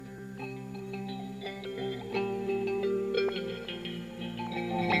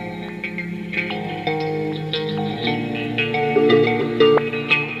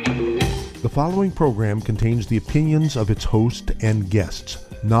following program contains the opinions of its host and guests,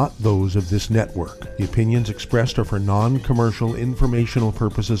 not those of this network. The opinions expressed are for non-commercial informational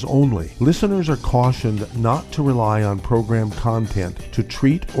purposes only. Listeners are cautioned not to rely on program content to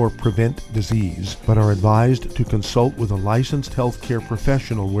treat or prevent disease, but are advised to consult with a licensed healthcare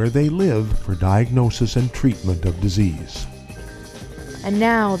professional where they live for diagnosis and treatment of disease. And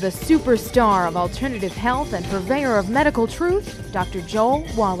now, the superstar of alternative health and purveyor of medical truth, Dr. Joel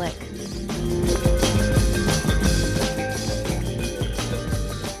Wallach.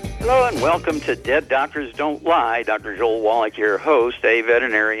 Hello and welcome to Dead Doctors Don't Lie. Dr. Joel Wallach, your host, a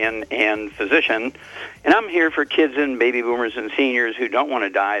veterinarian and physician. And I'm here for kids and baby boomers and seniors who don't want to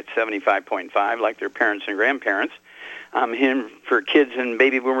die at 75.5 like their parents and grandparents. I'm here for kids and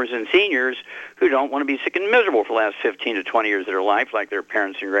baby boomers and seniors who don't want to be sick and miserable for the last 15 to 20 years of their life like their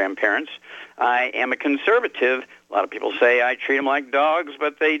parents and grandparents. I am a conservative. A lot of people say I treat them like dogs,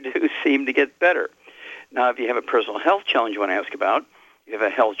 but they do seem to get better. Now, if you have a personal health challenge you want to ask about, you have a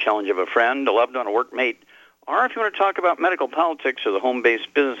health challenge of a friend, a loved one, a workmate, or if you want to talk about medical politics or the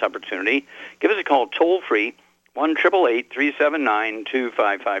home-based business opportunity, give us a call toll-free,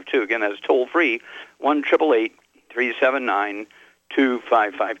 1-888-379-2552. Again, that's toll-free,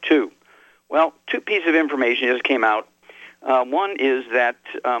 1-888-379-2552. Well, two pieces of information just came out. One is that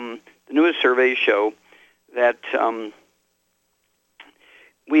the newest surveys show that our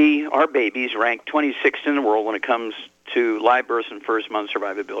babies rank 26th in the world when it comes to live births and first-month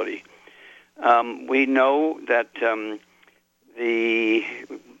survivability. We know that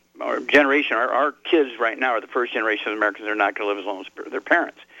our generation, our kids right now are the first generation of Americans that are not going to live as long as their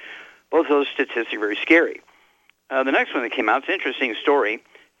parents. Both of those statistics are very scary. The next one that came out, it's an interesting story.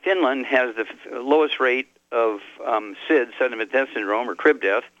 Finland has the lowest rate of SIDS, sudden infant death syndrome, or crib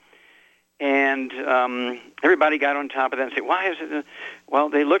death. And everybody got on top of that and said, why is it? Well,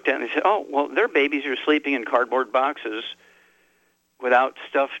 they looked at it and they said, oh, well, their babies are sleeping in cardboard boxes without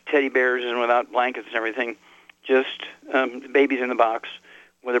stuffed teddy bears and without blankets and everything, just babies in the box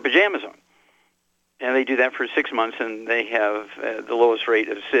with their pajamas on. And they do that for 6 months, and they have the lowest rate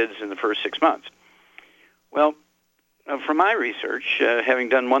of SIDS in the first 6 months. Well, from my research, having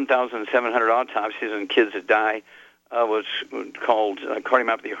done 1,700 autopsies on kids that die, what's called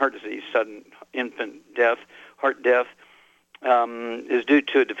cardiomyopathy heart disease, sudden infant death, heart death, is due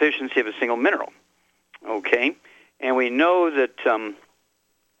to a deficiency of a single mineral. Okay? And we know that from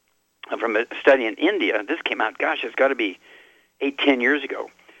a study in India, this came out, it's got to be 8-10 years ago.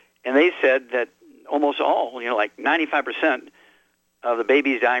 And they said that almost all, like 95% of the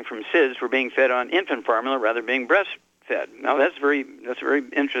babies dying from SIDS were being fed on infant formula rather than being breastfed. Now, that's a very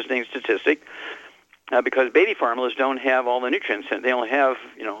interesting statistic. Because baby formulas don't have all the nutrients in it. They only have,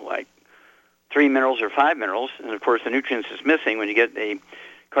 like 3 minerals or 5 minerals. And, of course, the nutrients is missing when you get a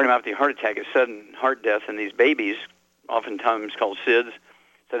cardiomyopathy heart attack, a sudden heart death in these babies, oftentimes called SIDS,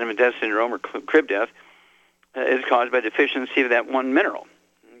 sudden infant death syndrome, or crib death, is caused by deficiency of that one mineral.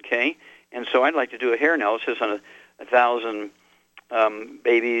 Okay? And so I'd like to do a hair analysis on 1,000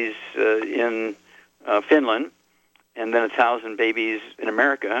 babies in Finland, and then 1,000 babies in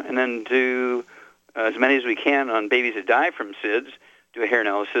America, and then do as many as we can on babies that die from SIDS, do a hair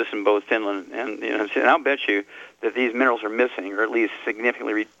analysis in both Finland and and I'll bet you that these minerals are missing, or at least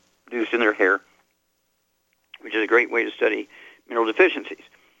significantly reduced in their hair, which is a great way to study mineral deficiencies.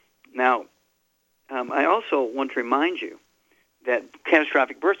 Now, I also want to remind you that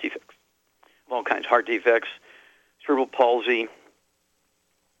catastrophic birth defects of all kinds, heart defects, cerebral palsy,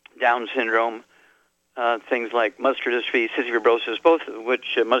 Down syndrome, things like muscular dystrophy, cystic fibrosis, both of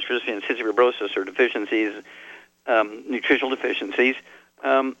which muscular dystrophy and cystic fibrosis are deficiencies, nutritional deficiencies.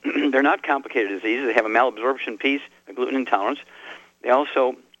 They're not complicated diseases. They have a malabsorption piece, a gluten intolerance. They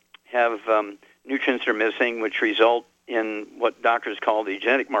also have nutrients that are missing, which result in what doctors call the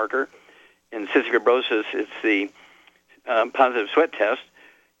genetic marker. In cystic fibrosis, it's the positive sweat test.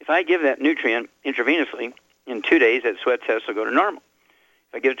 If I give that nutrient intravenously, in 2 days, that sweat test will go to normal.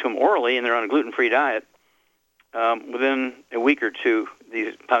 If I give it to them orally and they're on a gluten-free diet, within a week or two,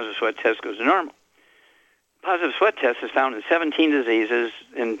 the positive sweat test goes to normal. Positive sweat test is found in 17 diseases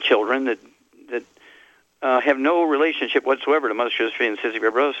in children that have no relationship whatsoever to muscular dystrophy and cystic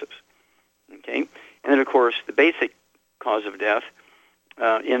fibrosis. Okay, and then of course the basic cause of death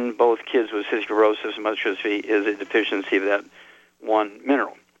in both kids with cystic fibrosis and muscular dystrophy is a deficiency of that one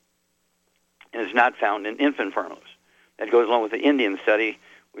mineral, and it's not found in infant formulas. That goes along with the Indian study,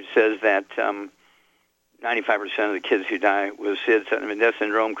 which says that 95% of the kids who die with SIDS, sudden infant death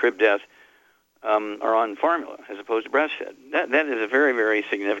syndrome, crib death, are on formula as opposed to breastfed. That is a very, very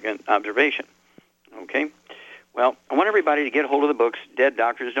significant observation. Okay? Well, I want everybody to get hold of the books, Dead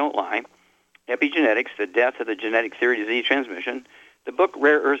Doctors Don't Lie. Epigenetics, The Death of the Genetic Theory of Disease Transmission, the book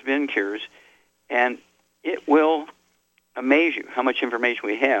Rare Earths Bin Cures, and it will amaze you how much information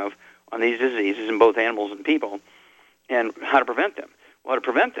we have on these diseases in both animals and people and how to prevent them. Well, to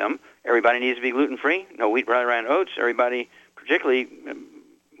prevent them, everybody needs to be gluten-free, no wheat, rye, and oats. Everybody, particularly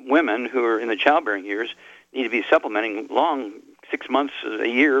women who are in the childbearing years, need to be supplementing long, 6 months, a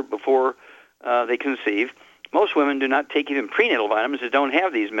year before they conceive. Most women do not take even prenatal vitamins that don't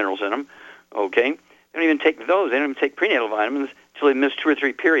have these minerals in them, okay? They don't even take those. They don't even take prenatal vitamins until they miss 2 or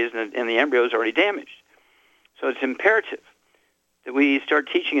 3 periods and the embryo is already damaged. So it's imperative that we start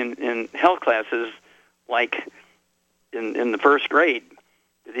teaching in health classes like in the first grade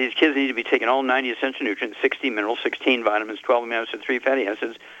that these kids need to be taking all 90 essential nutrients, 60 minerals, 16 vitamins, 12 amino acids, 3 fatty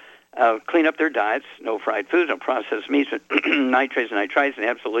acids, clean up their diets, no fried foods, no processed meats, nitrates and nitrites, and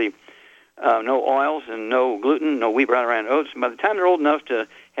absolutely no oils and no gluten, no wheat, rye, and oats. And by the time they're old enough to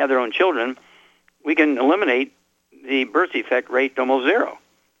have their own children, we can eliminate the birth defect rate to almost zero.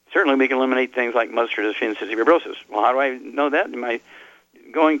 Certainly we can eliminate things like muscular dystrophy and cystic fibrosis. Well, how do I know that? Am I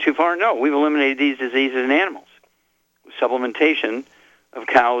going too far? No, we've eliminated these diseases in animals. Supplementation of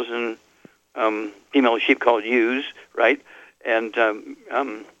cows and female sheep called ewes, right? And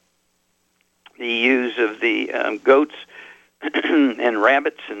the ewes of the goats and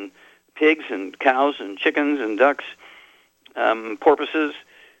rabbits and pigs and cows and chickens and ducks, porpoises,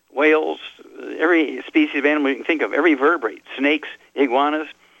 whales, every species of animal you can think of, every vertebrate, snakes, iguanas.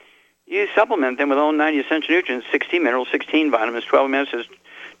 You supplement them with all 90 essential nutrients, 16 minerals, 16 vitamins, 12 amino acids,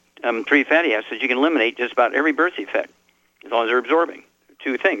 3 fatty acids. You can eliminate just about every birth defect as long as they're absorbing.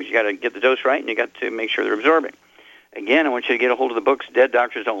 2 things. You got to get the dose right, and you got to make sure they're absorbing. Again, I want you to get a hold of the books Dead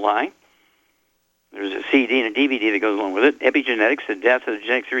Doctors Don't Lie. There's a CD and a DVD that goes along with it. Epigenetics, The Death of the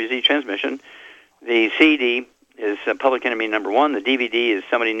Genetic Theory of Disease Transmission. The CD is Public Enemy number 1. The DVD is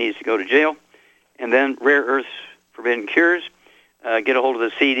Somebody Needs to Go to Jail. And then Rare Earths Forbidden Cures. Get a hold of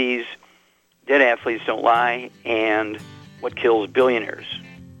the CDs Dead Athletes Don't Lie and What Kills Billionaires.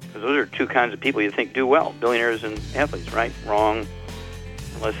 Because those are 2 kinds of people you think do well. Billionaires and athletes, right? Wrong.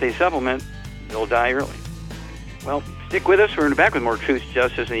 Unless they supplement, they'll die early. Well, stick with us. We're back with more Truth,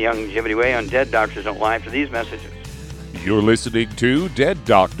 Justice, and the Longevity Way on Dead Doctors Don't Lie for these messages. You're listening to Dead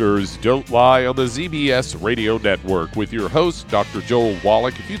Doctors Don't Lie on the ZBS Radio Network with your host, Dr. Joel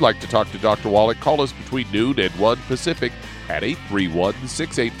Wallach. If you'd like to talk to Dr. Wallach, call us between noon and 1 Pacific at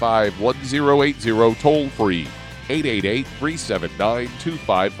 831-685-1080, toll free,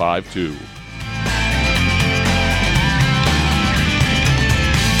 888-379-2552.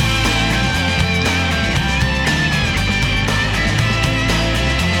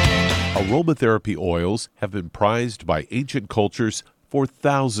 Aromatherapy oils have been prized by ancient cultures for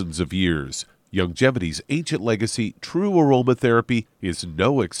thousands of years. Longevity's ancient legacy, True Aromatherapy, is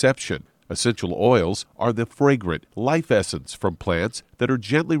no exception. Essential oils are the fragrant life essence from plants that are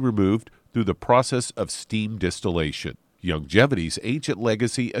gently removed through the process of steam distillation. Longevity's ancient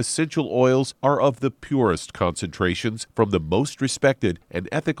legacy essential oils are of the purest concentrations from the most respected and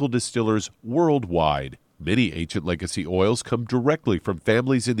ethical distillers worldwide. Many ancient legacy oils come directly from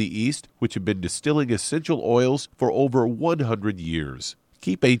families in the East which have been distilling essential oils for over 100 years.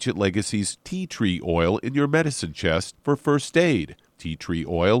 Keep Ancient Legacy's tea tree oil in your medicine chest for first aid. Tea tree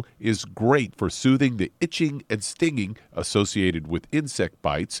oil is great for soothing the itching and stinging associated with insect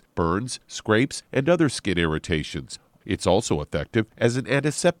bites, burns, scrapes, and other skin irritations. It's also effective as an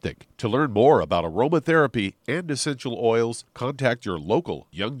antiseptic. To learn more about aromatherapy and essential oils, contact your local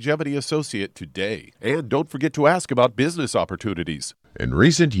Longevity associate today. And don't forget to ask about business opportunities. In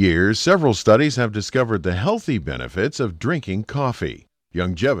recent years, several studies have discovered the healthy benefits of drinking coffee.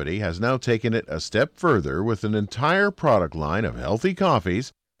 Longevity has now taken it a step further with an entire product line of healthy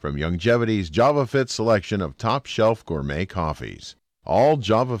coffees from Longevity's JavaFit selection of top-shelf gourmet coffees. All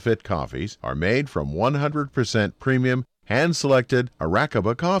JavaFit coffees are made from 100% premium, hand-selected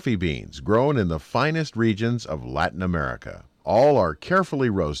Arabica coffee beans grown in the finest regions of Latin America. All are carefully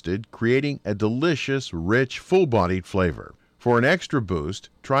roasted, creating a delicious, rich, full-bodied flavor. For an extra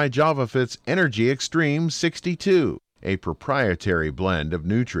boost, try JavaFit's Energy Extreme 62, a proprietary blend of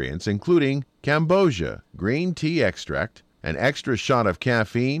nutrients including Cambogia, green tea extract, an extra shot of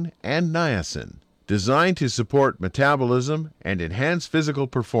caffeine, and niacin. Designed to support metabolism and enhance physical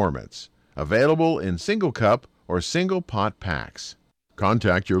performance. Available in single cup or single pot packs.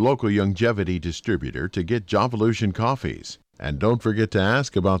 Contact your local Longevity distributor to get Javalution coffees. And don't forget to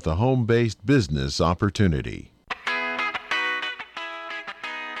ask about the home-based business opportunity.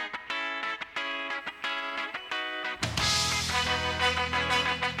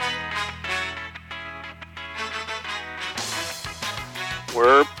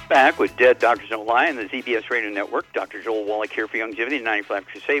 We're Back with Dead Doctors Don't Lie on the ZBS Radio Network. Dr. Joel Wallach here for Youngevity and 95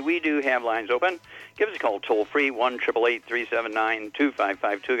 Crusade. We do have lines open. Give us a call toll-free,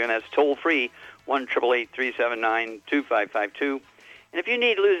 1-888-379-2552. Again, that's toll-free, 1-888-379-2552. And if you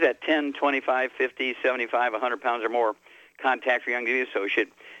need to lose that 10, 25, 50, 75, 100 pounds or more, contact your Youngevity associate.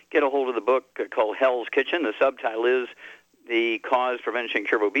 Get a hold of the book called Hell's Kitchen. The subtitle is The Cause, Prevention, and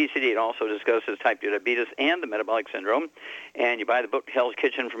Cure of Obesity. It also discusses type 2 diabetes and the metabolic syndrome. And you buy the book Hell's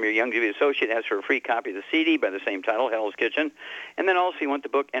Kitchen from your Youngevity associate. Ask for a free copy of the CD by the same title, Hell's Kitchen. And then also you want the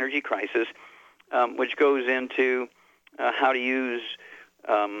book Energy Crisis, which goes into how to use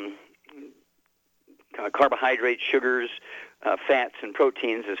carbohydrates, sugars, fats, and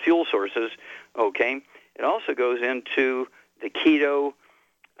proteins as fuel sources. Okay. It also goes into the keto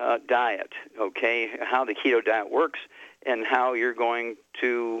diet, okay, how the keto diet works and how you're going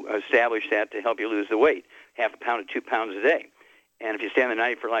to establish that to help you lose the weight, 0.5 pound to 2 pounds a day. And if you stay on the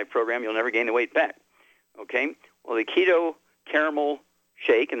 90 for Life program, you'll never gain the weight back, okay? Well, the Keto Caramel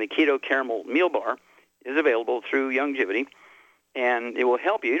Shake and the Keto Caramel Meal Bar is available through Youngevity, and it will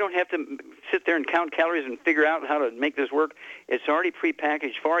help you. You don't have to sit there and count calories and figure out how to make this work. It's already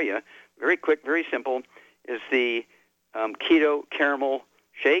prepackaged for you. Very quick, very simple. Is the Keto Caramel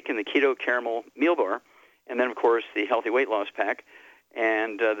Shake and the Keto Caramel Meal Bar, and then, of course, the Healthy Weight Loss Pack.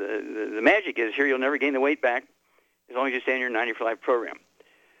 And the magic is here, you'll never gain the weight back as long as you stay in your 90 for Life program.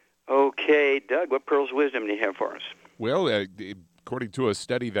 Okay, Doug, what pearls of wisdom do you have for us? Well, according to a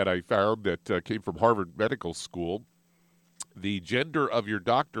study that I found that came from Harvard Medical School, the gender of your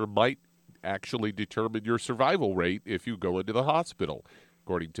doctor might actually determine your survival rate if you go into the hospital.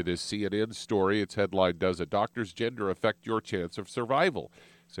 According to this CNN story, its headline, Does a Doctor's Gender Affect Your Chance of Survival?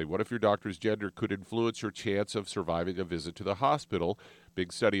 Say, what if your doctor's gender could influence your chance of surviving a visit to the hospital?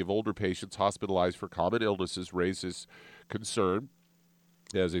 Big study of older patients hospitalized for common illnesses raises concern.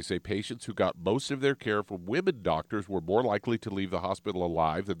 As they say, patients who got most of their care from women doctors were more likely to leave the hospital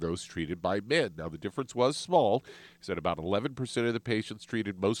alive than those treated by men. Now, the difference was small. He said about 11% of the patients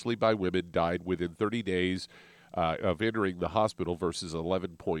treated mostly by women died within 30 days of entering the hospital versus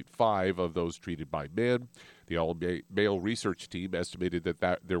 11.5 of those treated by men. The all-male research team estimated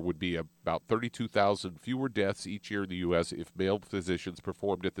that there would be about 32,000 fewer deaths each year in the U.S. if male physicians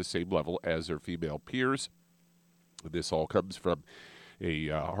performed at the same level as their female peers. This all comes from a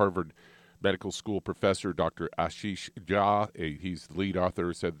Harvard Medical School professor, Dr. Ashish Jha. He's the lead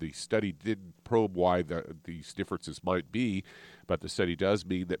author, said the study didn't probe why these differences might be, but the study does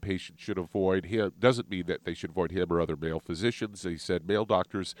mean that patients should avoid him, doesn't mean that they should avoid him or other male physicians. He said male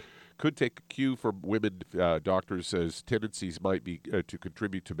doctors could take a cue from women doctors as tendencies might be to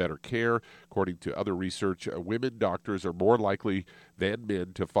contribute to better care. According to other research, women doctors are more likely than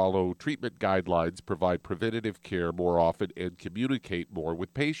men to follow treatment guidelines, provide preventative care more often, and communicate more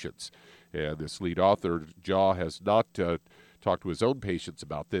with patients. And this lead author, Jha, has not talked to his own patients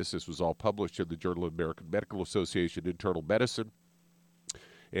about this. This was all published in the Journal of the American Medical Association Internal Medicine.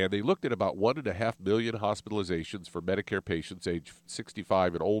 And they looked at about 1.5 million hospitalizations for Medicare patients age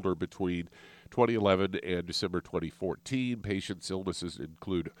 65 and older between 2011 and December 2014. Patients' illnesses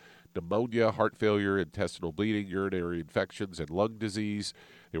include pneumonia, heart failure, intestinal bleeding, urinary infections, and lung disease.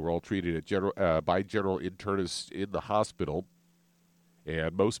 They were all treated by general internists in the hospital.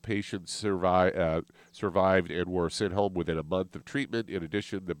 And most patients survived and were sent home within a month of treatment. In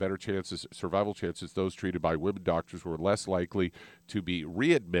addition, the survival chances, those treated by women doctors were less likely to be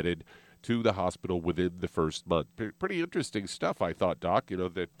readmitted to the hospital within the first month. Pretty interesting stuff, I thought, Doc. You know,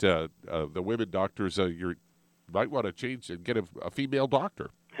 that the women doctors, you might want to change and get a female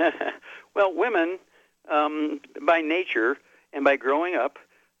doctor. Well, women, by nature and by growing up,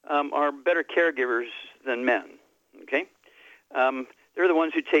 are better caregivers than men, okay? They're the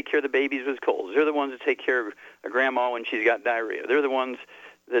ones who take care of the babies with colds. They're the ones that take care of a grandma when she's got diarrhea. They're the ones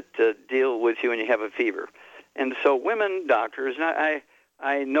that deal with you when you have a fever. And so women doctors, and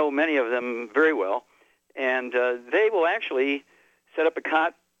I know many of them very well, and they will actually set up a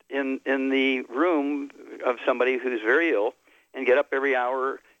cot in the room of somebody who's very ill and get up every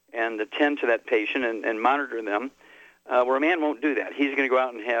hour and attend to that patient and monitor them, where a man won't do that. He's going to go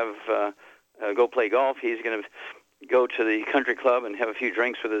out and have go play golf. He's going to go to the country club and have a few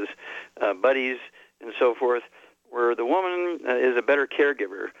drinks with his buddies and so forth, where the woman is a better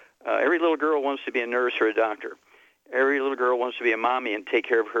caregiver. Every little girl wants to be a nurse or a doctor. Every little girl wants to be a mommy and take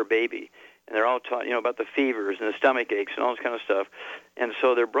care of her baby. And they're all taught, about the fevers and the stomach aches and all this kind of stuff. And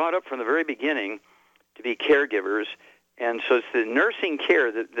so they're brought up from the very beginning to be caregivers. And so it's the nursing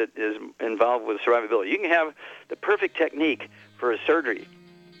care that is involved with survivability. You can have the perfect technique for a surgery,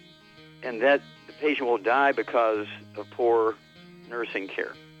 and that the patient will die because of poor nursing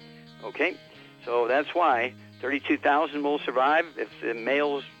care. Okay? So that's why 32,000 will survive if the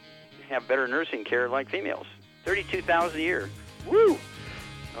males have better nursing care like females. 32,000 a year. Woo!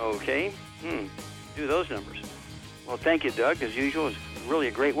 Okay. Do those numbers. Well, thank you, Doug. As usual, it's really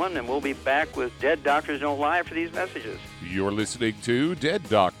a great one, and we'll be back with Dead Doctors Don't Lie after these messages. You're listening to Dead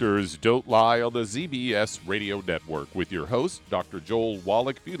Doctors Don't Lie on the ZBS Radio Network with your host, Dr. Joel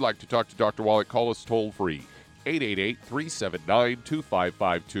Wallach. If you'd like to talk to Dr. Wallach, call us toll-free,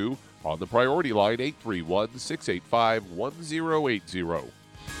 888-379-2552. On the priority line, 831-685-1080.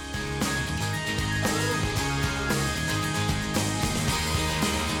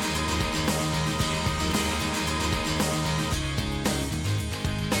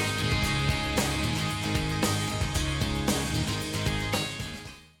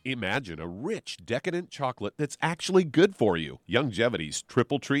 Imagine a rich, decadent chocolate that's actually good for you. Youngevity's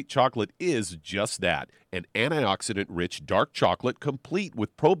Triple Treat chocolate is just that, an antioxidant-rich dark chocolate complete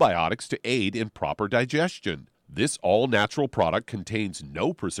with probiotics to aid in proper digestion. This all-natural product contains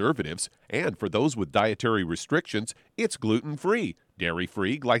no preservatives, and for those with dietary restrictions, it's gluten-free,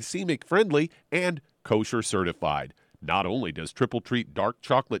 dairy-free, glycemic-friendly, and kosher certified. Not only does Triple Treat dark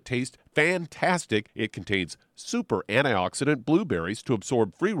chocolate taste fantastic, it contains super antioxidant blueberries to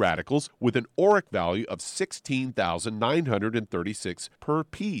absorb free radicals with an ORAC value of 16,936 per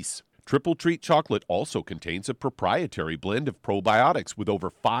piece. Triple Treat chocolate also contains a proprietary blend of probiotics with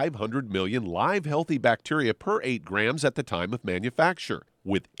over 500 million live healthy bacteria per 8 grams at the time of manufacture,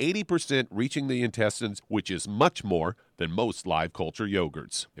 with 80% reaching the intestines, which is much more than most live culture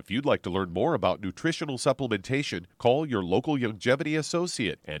yogurts. If you'd like to learn more about nutritional supplementation, call your local Youngevity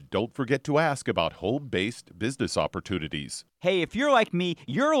associate, and don't forget to ask about home-based business opportunities. Hey, if you're like me,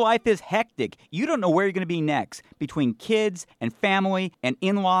 your life is hectic. You don't know where you're going to be next. Between kids and family and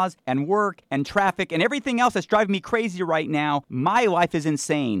in-laws and work and traffic and everything else that's driving me crazy right now, my life is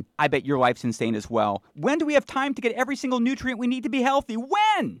insane. I bet your life's insane as well. When do we have time to get every single nutrient we need to be healthy?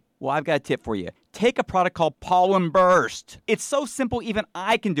 When? Well, I've got a tip for you. Take a product called Pollen Burst. It's so simple, even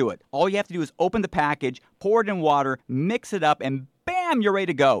I can do it. All you have to do is open the package, pour it in water, mix it up, and bam, you're ready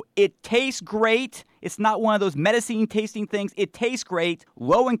to go. It tastes great. It's not one of those medicine tasting things. It tastes great,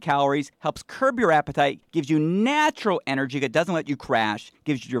 low in calories, helps curb your appetite, gives you natural energy that doesn't let you crash,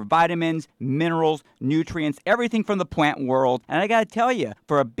 gives you your vitamins, minerals, nutrients, everything from the plant world. And I gotta tell you,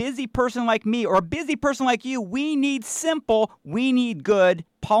 for a busy person like me or a busy person like you, we need simple, we need good.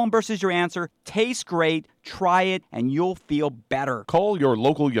 Pollen Burst is your answer. Tastes great. Try it, and you'll feel better. Call your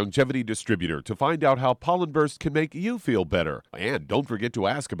local Youngevity distributor to find out how Pollen Burst can make you feel better. And don't forget to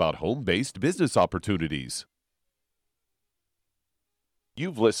ask about home-based business opportunities.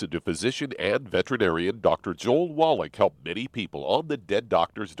 You've listened to physician and veterinarian Dr. Joel Wallach help many people on the Dead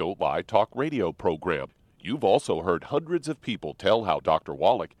Doctors Don't Lie talk radio program. You've also heard hundreds of people tell how Dr.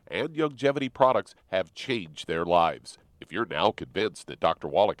 Wallach and Youngevity products have changed their lives. If you're now convinced that Dr.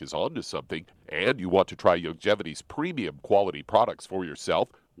 Wallach is onto something and you want to try Youngevity's premium quality products for yourself,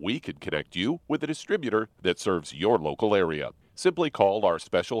 we can connect you with a distributor that serves your local area. Simply call our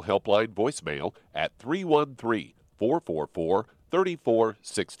special helpline voicemail at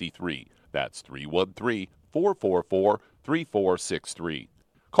 313-444-3463. That's 313-444-3463.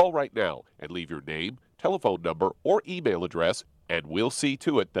 Call right now and leave your name, telephone number, or email address, and we'll see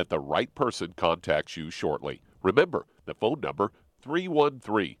to it that the right person contacts you shortly. Remember, the phone number,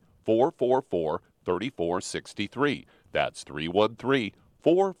 313-444-3463. That's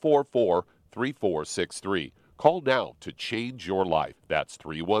 313-444-3463. Call now to change your life. That's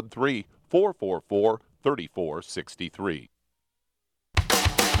 313-444-3463.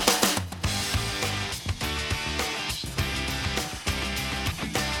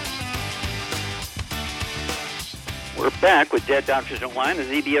 We're back with Dead Doctors Don't Lie on the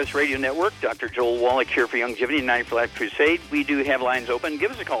ZBS Radio Network. Dr. Joel Wallach here for Youngevity, 90 for Life Crusade. We do have lines open.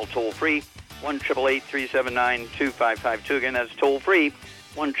 Give us a call toll-free, 1-888-379-2552. Again, that's toll-free,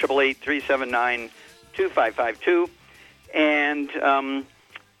 1-888-379-2552. And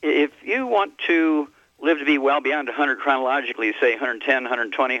if you want to live to be well beyond 100 chronologically, say 110,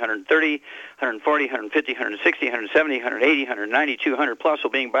 120, 130, 140, 150, 160, 170, 180, 190, 200 plus,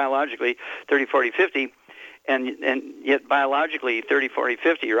 while being biologically 30, 40, 50, and yet biologically 30, 40,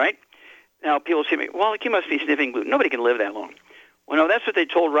 50, right? Now, people say, well, you must be sniffing gluten. Nobody can live that long. Well, no, that's what they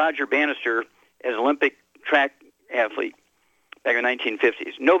told Roger Bannister as an Olympic track athlete back in the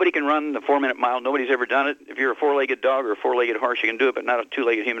 1950s. Nobody can run the 4-minute mile. Nobody's ever done it. If you're a 4-legged dog or a 4-legged horse, you can do it, but not a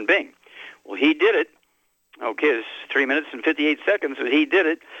 2-legged human being. Well, he did it. Okay, it's 3 minutes and 58 seconds, but he did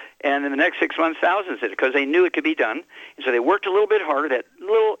it. And in the next 6 months, thousands did it because they knew it could be done. And so they worked a little bit harder, that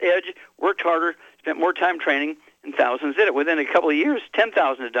little edge, worked harder, spent more time training, and thousands did it. Within a couple of years,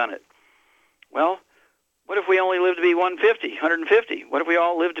 10,000 had done it. Well, what if we only live to be 150, 150? What if we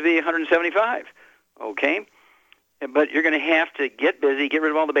all live to be 175? Okay? But you're going to have to get busy, get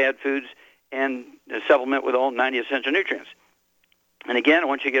rid of all the bad foods, and supplement with all 90 essential nutrients. And again, I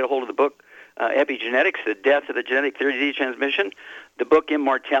want you to get a hold of the book, Epigenetics, The Death of the Genetic Theory of Disease Transmission, the book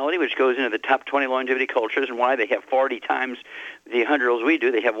Immortality, which goes into the top 20 longevity cultures and why they have 40 times the 100-year-olds we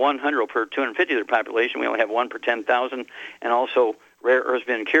do. They have 100 per 250 of their population. We only have 1 per 10,000, and also Rare Earths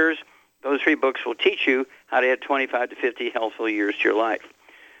Bin Cures. Those 3 books will teach you how to add 25 to 50 healthful years to your life.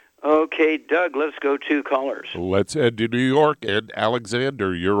 Okay, Doug, let's go to callers. Let's head to New York. And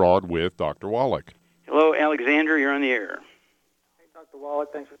Alexander, you're on with Dr. Wallach. Hello, Alexander. You're on the air. Hey, Dr.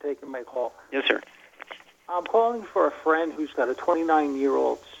 Wallach. Thanks for taking my call. Yes, sir. I'm calling for a friend who's got a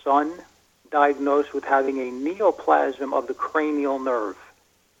 29-year-old son diagnosed with having a neoplasm of the cranial nerve.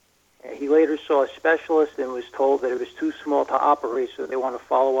 He later saw a specialist and was told that it was too small to operate, so they want to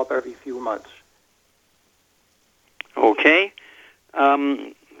follow up every few months. Okay.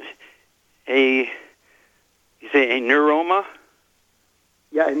 You say a neuroma?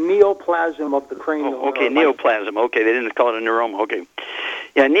 Yeah, a neoplasm of the cranial nerve. Okay, neoplasm. Okay, they didn't call it a neuroma. Okay.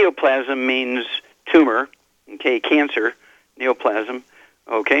 Yeah, neoplasm means tumor. Okay, cancer, neoplasm.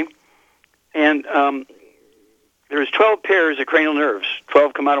 Okay. And there's 12 pairs of cranial nerves.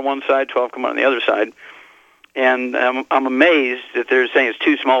 12 come out on one side, 12 come out on the other side. And I'm amazed that they're saying it's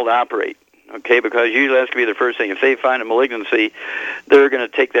too small to operate. Okay, because usually that's going to be the first thing. If they find a malignancy, they're going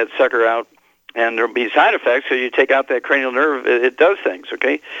to take that sucker out, and there'll be side effects. So you take out that cranial nerve, it does things,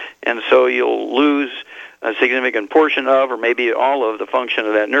 okay? And so you'll lose a significant portion of, or maybe all of, the function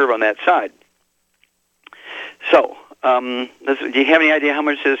of that nerve on that side. So, do you have any idea how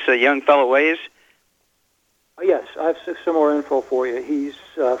much this young fellow weighs? Yes, I have some more info for you. He's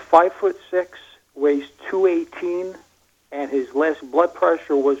 5'6", weighs 218, and his last blood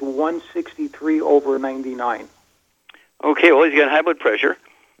pressure was 163/99. Okay, well, he's got high blood pressure.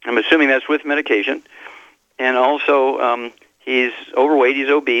 I'm assuming that's with medication. And also, he's overweight, he's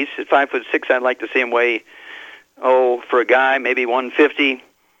obese. At 5'6", I'd like to see him weigh, for a guy, maybe 150.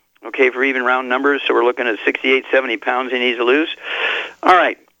 Okay, for even round numbers, so we're looking at 68, 70 pounds he needs to lose. All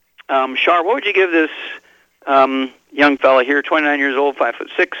right. Shar, what would you give this young fella here, 29 years old,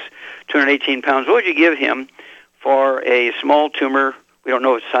 5'6", 218 pounds, what would you give him for a small tumor? We don't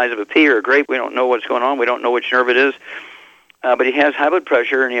know the size of a pea or a grape. We don't know what's going on. We don't know which nerve it is. But he has high blood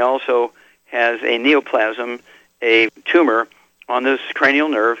pressure, and he also has a neoplasm, a tumor on this cranial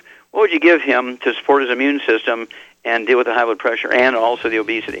nerve. What would you give him to support his immune system and deal with the high blood pressure and also the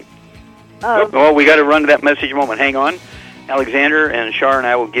obesity? Well, we got to run to that message moment. Hang on. Alexander and Shar and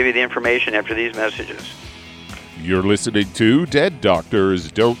I will give you the information after these messages. You're listening to Dead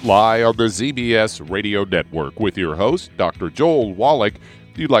Doctors Don't Lie on the ZBS Radio Network with your host, Dr. Joel Wallach.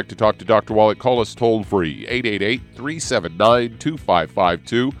 If you'd like to talk to Dr. Wallach, call us toll-free,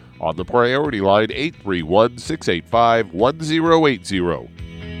 888-379-2552. On the priority line, 831-685-1080.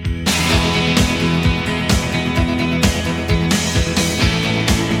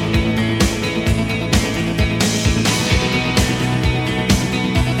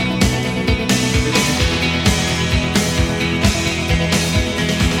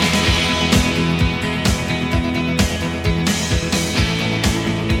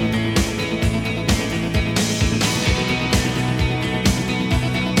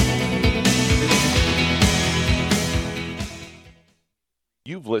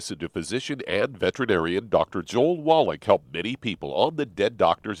 You've listened to physician and veterinarian Dr. Joel Wallach help many people on the Dead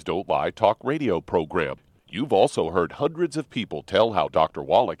Doctors Don't Lie talk radio program. You've also heard hundreds of people tell how Dr.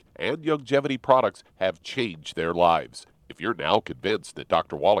 Wallach and Youngevity products have changed their lives. If you're now convinced that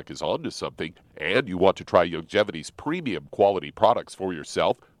Dr. Wallach is onto something and you want to try Youngevity's premium quality products for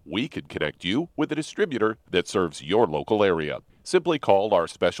yourself, we can connect you with a distributor that serves your local area. Simply call our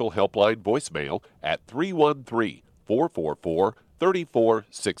special helpline voicemail at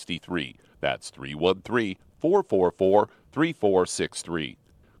 313-444-3463. That's 313-444-3463.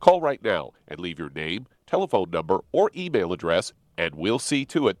 Call right now and leave your name, telephone number, or email address, and we'll see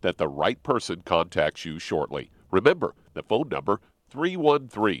to it that the right person contacts you shortly. Remember, the phone number,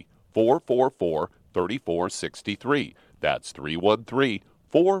 313-444-3463. That's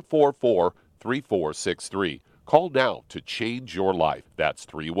 313-444-3463. Call now to change your life. That's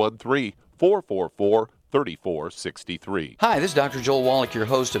 313-444-3463. Hi, this is Dr. Joel Wallach, your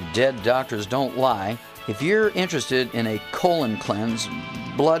host of Dead Doctors Don't Lie. If you're interested in a colon cleanse,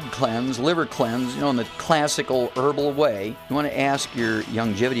 blood cleanse, liver cleanse, in the classical herbal way, you want to ask your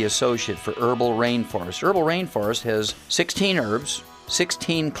Youngevity associate for Herbal Rainforest. Herbal Rainforest has 16 herbs,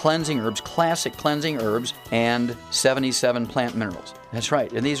 16 cleansing herbs, classic cleansing herbs, and 77 plant minerals. That's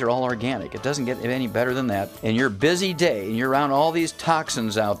right, and these are all organic. It doesn't get any better than that. In your busy day, and you're around all these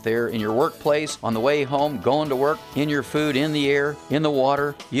toxins out there, in your workplace, on the way home, going to work, in your food, in the air, in the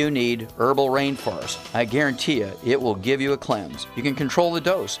water, you need Herbal Rainforest. I guarantee you, it will give you a cleanse. You can control the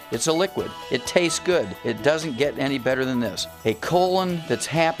dose. It's a liquid. It tastes good. It doesn't get any better than this. A colon that's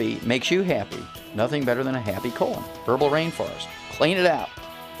happy makes you happy. Nothing better than a happy colon. Herbal Rainforest. Clean it out.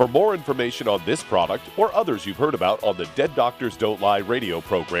 For more information on this product or others you've heard about on the Dead Doctors Don't Lie radio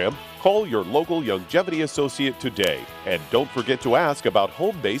program, call your local Youngevity associate today. And don't forget to ask about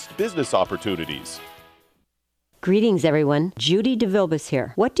home-based business opportunities. Greetings, everyone. Judy DeVilbus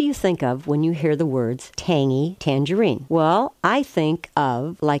here. What do you think of when you hear the words tangy tangerine? Well, I think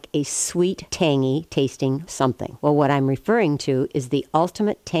of like a sweet, tangy tasting something. Well, what I'm referring to is the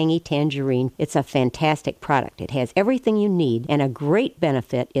Ultimate Tangy Tangerine. It's a fantastic product. It has everything you need, and a great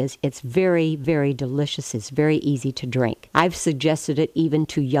benefit is it's very, very delicious. It's very easy to drink. I've suggested it even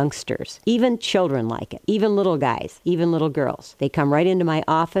to youngsters. Even children like it. Even little guys. Even little girls. They come right into my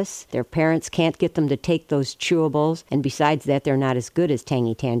office. Their parents can't get them to take those chewables. And besides that, they're not as good as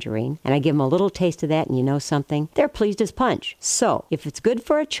Tangy Tangerine. And I give them a little taste of that, and you know something? They're pleased as punch. So, if it's good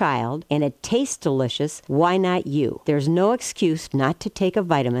for a child and it tastes delicious, why not you? There's no excuse not to take a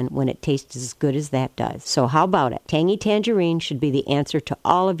vitamin when it tastes as good as that does. So how about it? Tangy Tangerine should be the answer to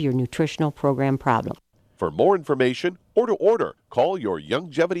all of your nutritional program problems. For more information or to order, call your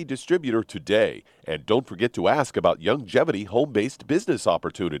Youngevity distributor today. And don't forget to ask about Youngevity home-based business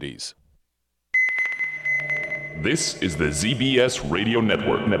opportunities. This is the ZBS Radio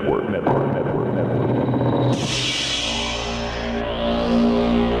Network.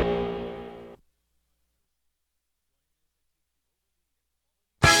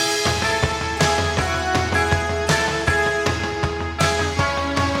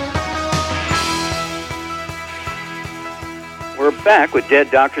 We're back with Dead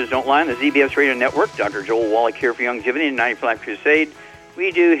Doctors Don't Lie on the ZBS Radio Network. Dr. Joel Wallach here for Youngevity and 95 Life Crusade. We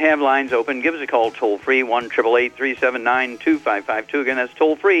do have lines open. Give us a call toll-free, 1-888-379-2552. Again, that's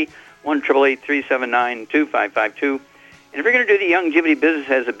toll-free, 1-888-379-2552. And if you're going to do the Youngevity business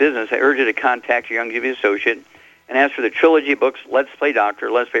as a business, I urge you to contact your Youngevity associate and ask for the trilogy books, Let's Play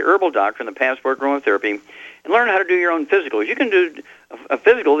Doctor, Let's Play Herbal Doctor, and the Passport Aromatherapy, and learn how to do your own physicals. You can do a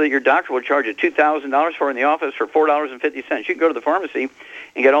physical that your doctor will charge you $2,000 for in the office for $4.50. You can go to the physical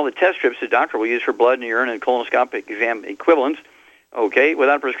and get all the test strips the doctor will use for blood and urine and colonoscopic exam equivalents, okay,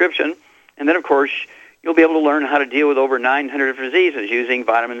 without a prescription. And then, of course, you'll be able to learn how to deal with over 900 different diseases using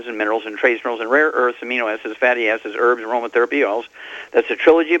vitamins and minerals and trace minerals and rare earths, amino acids, fatty acids, herbs, and aromatherapy oils. That's a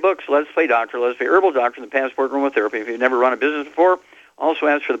trilogy of books, Let's Play Doctor, Let's Play Herbal Doctor, and the Passport Aromatherapy. If you've never run a business before, also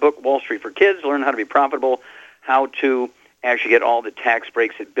ask for the book Wall Street for Kids, learn how to be profitable, how to actually get all the tax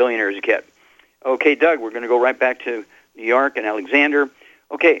breaks that billionaires get. Okay, Doug, we're going to go right back to New York and Alexander.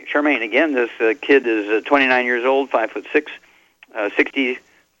 Okay, Charmaine, again, this kid is 29 years old, 5'6", 60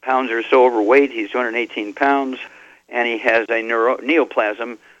 pounds or so overweight. He's 218 pounds, and he has a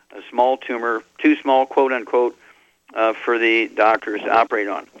neoplasm, a small tumor, too small, quote unquote, for the doctors to operate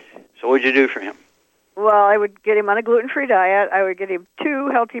on. So what would you do for him? Well, I would get him on a gluten-free diet. I would get him 2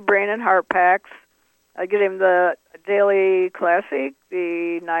 Healthy Brain and Heart packs. I'd get him the Daily Classic,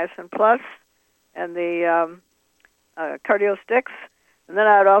 the Niacin Plus, and the Cardio Sticks. And then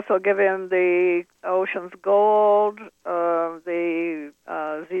I would also give him the Ocean's Gold, the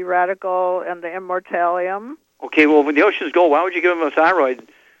Z-Radical, and the Immortalium. Okay, well, with the Ocean's Gold, why would you give him a thyroid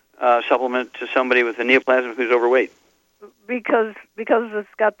supplement to somebody with a neoplasm who's overweight? Because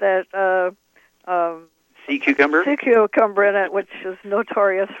it's got that sea cucumber? Sea cucumber in it, which is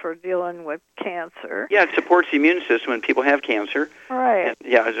notorious for dealing with cancer. Yeah, it supports the immune system when people have cancer. Right. And,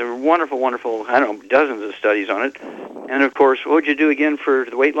 yeah, it's a wonderful, wonderful, I don't know, dozens of studies on it. And, of course, what would you do again for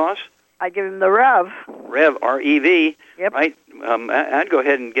the weight loss? I'd give him the Rev. Rev, R-E-V. Yep. Right? I'd go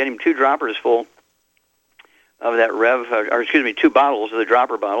ahead and get him 2 droppers full of that Rev, 2 bottles of the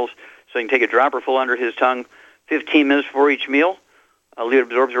dropper bottles. So he can take a dropper full under his tongue 15 minutes before each meal. It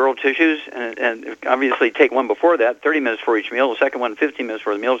absorbs oral tissues, and obviously take one before that, 30 minutes for each meal. The second one, 15 minutes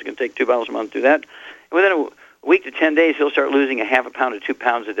for the meals. You can take 2 bottles a month, do that. And within a week to 10 days, he'll start losing a half a pound to 2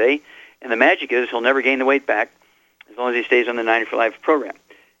 pounds a day. And the magic is he'll never gain the weight back as long as he stays on the 90 for Life program.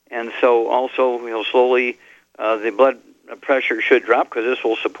 And so also he'll slowly, the blood pressure should drop because this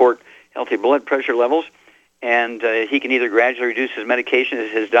will support healthy blood pressure levels. And he can either gradually reduce his medication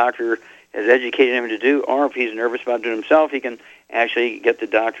as his doctor has educated him to do, or if he's nervous about doing it himself, he can actually get the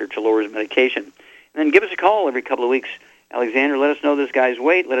doctor to lower his medication. And then give us a call every couple of weeks. Alexander, let us know this guy's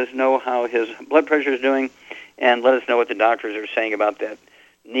weight. Let us know how his blood pressure is doing. and let us know what the doctors are saying about that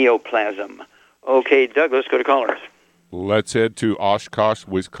neoplasm. Okay, Doug, let's go to callers. Let's head to Oshkosh,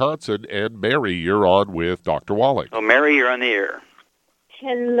 Wisconsin, and Mary, you're on with Dr. Wallach. Oh, Mary, you're on the air.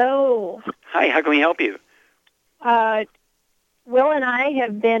 Hello. Hi, how can we help you? Will and I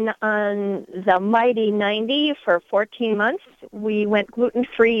have been on the Mighty 90 for 14 months. We went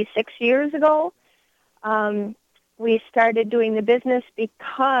gluten-free 6 years ago. We started doing the business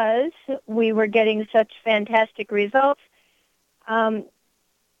because we were getting such fantastic results.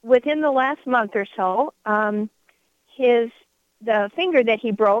 Within the last month or so, the finger that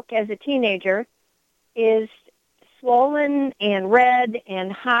he broke as a teenager is swollen and red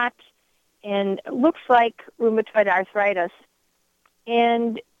and hot and looks like rheumatoid arthritis.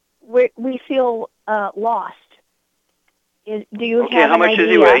 And we feel lost. Do you have how an much idea?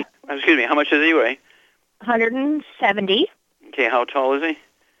 does he weigh? Excuse me, how much does he weigh? 170. Okay, how tall is he?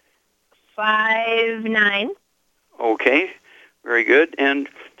 5'9". Okay, very good. And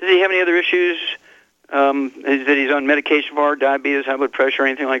does he have any other issues that he's on medication for, diabetes, high blood pressure,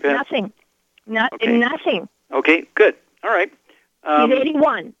 anything like that? Nothing. Okay. Nothing. Okay, good. All right. He's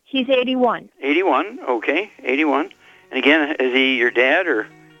 81. He's 81. 81, okay, 81. And again, is he your dad or?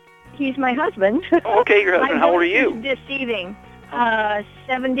 He's my husband. Oh, okay, your husband. How old are you? He's deceiving.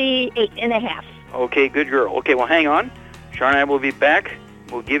 78 and a half. Okay, good girl. Okay, well, hang on. Sharon and I will be back.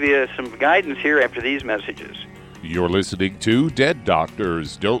 We'll give you some guidance here after these messages. You're listening to Dead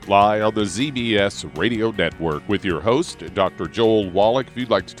Doctors Don't Lie on the ZBS Radio Network with your host, Dr. Joel Wallach. If you'd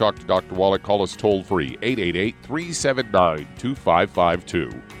like to talk to Dr. Wallach, call us toll-free,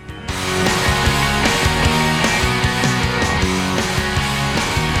 888-379-2552.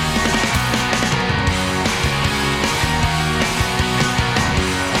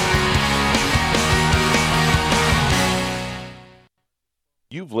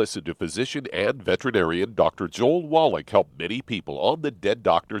 You've listened to physician and veterinarian Dr. Joel Wallach help many people on the Dead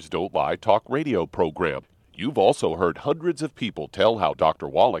Doctors Don't Lie talk radio program. You've also heard hundreds of people tell how Dr.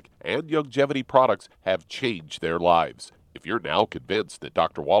 Wallach and Youngevity products have changed their lives. If you're now convinced that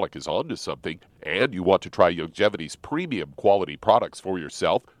Dr. Wallach is onto something and you want to try Youngevity's premium quality products for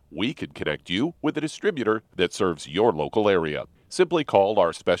yourself, we can connect you with a distributor that serves your local area. Simply call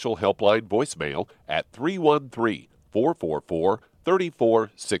our special helpline voicemail at 313-444-3463.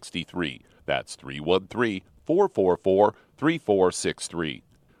 That's 313-444-3463.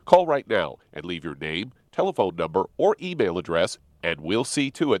 Call right now and leave your name, telephone number, or email address, and we'll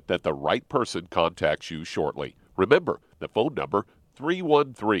see to it that the right person contacts you shortly. Remember, the phone number,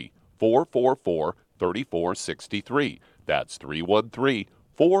 313-444-3463. That's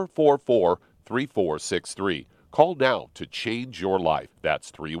 313-444-3463. Call now to change your life.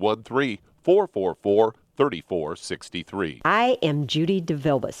 That's 313-444-3463. I am Judy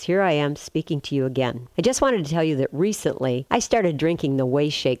DeVilbus. Here I am speaking to you again. I just wanted to tell you that recently I started drinking the Whey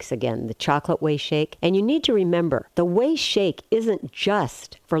Shakes again, the chocolate Whey Shake. And you need to remember, the Whey Shake isn't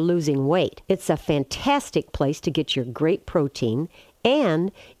just for losing weight. It's a fantastic place to get your great protein.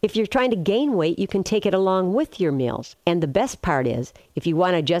 And if you're trying to gain weight, you can take it along with your meals. And the best part is, if you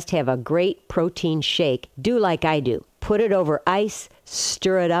want to just have a great protein shake, do like I do. Put it over ice,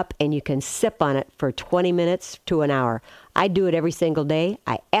 stir it up, and you can sip on it for 20 minutes to an hour. I do it every single day.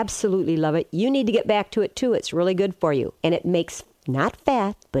 I absolutely love it. You need to get back to it too. It's really good for you. And it makes not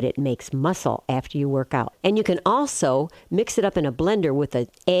fat, but it makes muscle after you work out. And you can also mix it up in a blender with an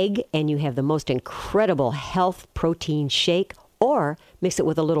egg, and you have the most incredible health protein shake. Or mix it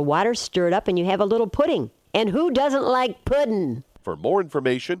with a little water, stir it up, and you have a little pudding. And who doesn't like pudding? For more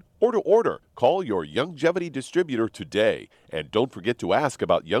information or to order, call your Youngevity distributor today. And don't forget to ask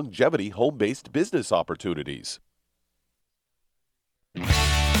about Youngevity home-based business opportunities.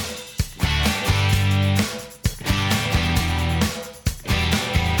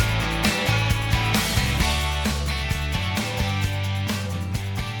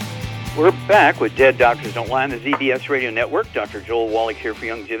 We're back with Dead Doctors Don't Lie on the ZBS Radio Network. Dr. Joel Wallach here for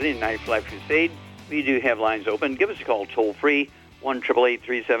Youngevity and 90 for Life Crusade. We do have lines open. Give us a call toll-free,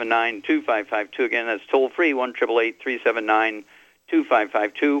 1-888-379-2552. Again, that's toll-free,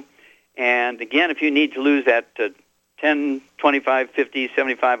 1-888-379-2552. And again, if you need to lose that 10, 25, 50,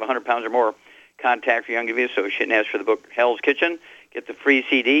 75, 100 pounds or more, contact your Youngevity associate and ask for the book Hell's Kitchen. Get the free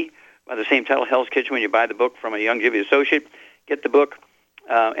CD by the same title, Hell's Kitchen, when you buy the book from a Youngevity associate. Get the book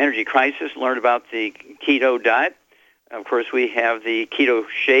Energy Crisis, learn about the keto diet. Of course, we have the keto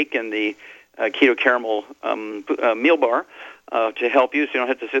shake and the keto caramel meal bar to help you, so you don't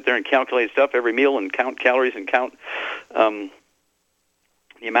have to sit there and calculate stuff every meal and count calories and count the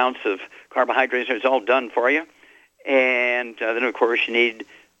amounts of carbohydrates. It's all done for you. And then, of course, you need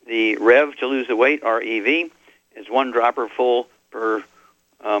the REV to lose the weight, REV. It's 1 dropper full per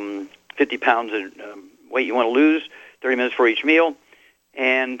 50 pounds of weight you want to lose, 30 minutes for each meal.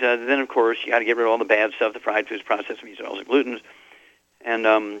 And then, of course, you got to get rid of all the bad stuff, the fried foods, processed meats, oils, and glutens. And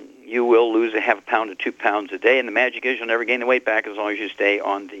you will lose a half a pound to 2 pounds a day. And the magic is you'll never gain the weight back as long as you stay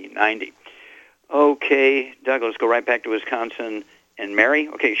on the 90. Okay, Doug, let's go right back to Wisconsin and Mary.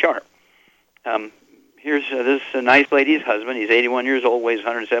 Okay, Shar. Here's this nice lady's husband. He's 81 years old, weighs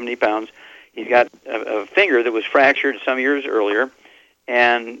 170 pounds. He's got a finger that was fractured some years earlier,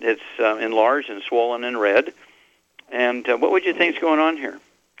 and it's enlarged and swollen and red. And what would you think is going on here?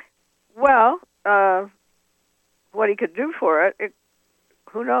 Well, what he could do for it,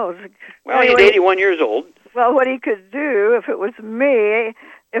 who knows? Well, anyway, he's 81 years old. Well, what he could do, if it was me,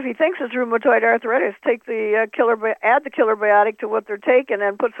 if he thinks it's rheumatoid arthritis, take the add the killer biotic to what they're taking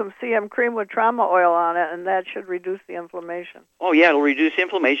and put some CM cream with trauma oil on it, and that should reduce the inflammation. Oh, yeah, it'll reduce the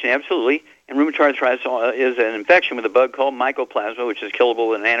inflammation, absolutely. And rheumatoid arthritis is an infection with a bug called mycoplasma, which is killable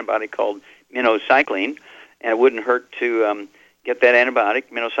with an antibiotic called minocycline. And it wouldn't hurt to get that antibiotic,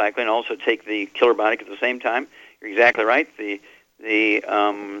 minocycline, also take the killer biotic at the same time. You're exactly right. The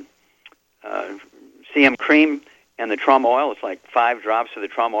CM cream and the trauma oil, it's like 5 drops of the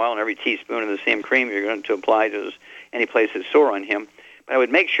trauma oil in every teaspoon of the CM cream you're going to apply to any place that's sore on him. But I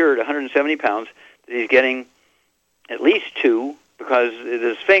would make sure at 170 pounds that he's getting at least 2, because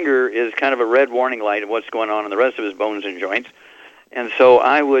this finger is kind of a red warning light of what's going on in the rest of his bones and joints. And so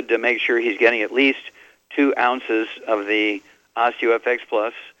I would make sure he's getting at least 2 ounces of the OsteoFX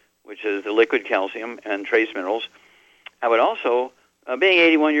Plus, which is the liquid calcium and trace minerals. I would also, being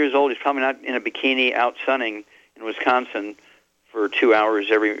 81 years old, he's probably not in a bikini out sunning in Wisconsin for 2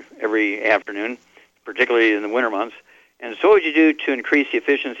 hours every afternoon, particularly in the winter months. And so what would you do to increase the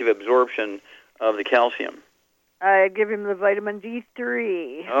efficiency of absorption of the calcium? I'd give him the vitamin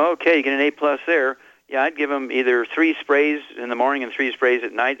D3. Okay, you get an A+ there. Yeah, I'd give him either 3 sprays in the morning and 3 sprays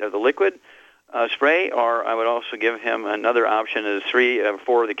at night of the liquid spray, or I would also give him another option is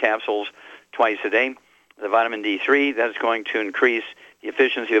 4 of the capsules twice a day. The vitamin D3, that's going to increase the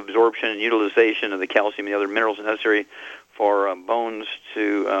efficiency of absorption and utilization of the calcium and the other minerals necessary for bones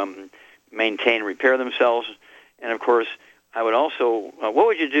to maintain and repair themselves. And, of course, I would also, what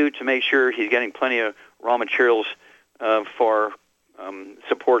would you do to make sure he's getting plenty of raw materials for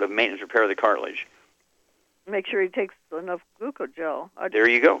support of maintenance repair of the cartilage? Make sure he takes enough glucogel. There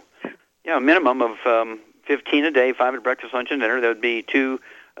you go. Yeah, a minimum of 15 a day, 5 at breakfast, lunch, and dinner. That would be 2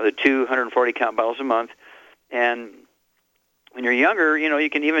 of the 240-count bottles a month. And when you're younger, you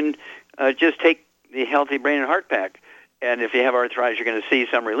can even just take the Healthy Brain and Heart Pack. And if you have arthritis, you're going to see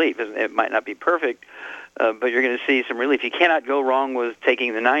some relief. It might not be perfect, but you're going to see some relief. You cannot go wrong with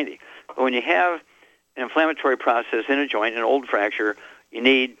taking the 90. But when you have an inflammatory process in a joint, an old fracture, you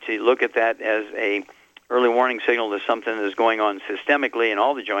need to look at that as a early warning signal that something is going on systemically in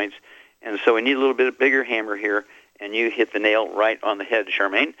all the joints. And so we need a little bit bigger hammer here, and you hit the nail right on the head,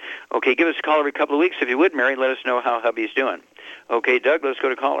 Charmaine. Okay, give us a call every couple of weeks if you would, Mary. Let us know how hubby's doing. Okay, Doug, let's go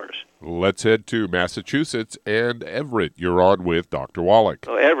to callers. Let's head to Massachusetts. And Everett, you're on with Dr. Wallach.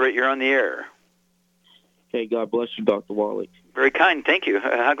 So, Everett, you're on the air. Hey, God bless you, Dr. Wallach. Very kind, thank you.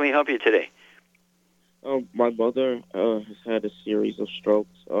 How can we help you today? My mother has had a series of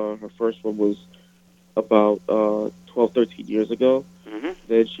strokes. Her first one was about 12, 13 years ago. Mm-hmm.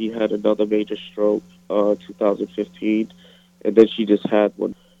 Then she had another major stroke 2015, and then she just had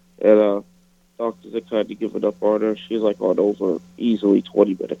one. And doctors are kind of giving up on her. She's like on over easily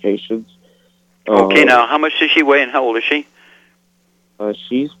 20 medications. Okay, now how much does she weigh and how old is she?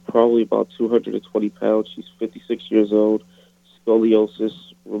 She's probably about 220 pounds. She's 56 years old, scoliosis,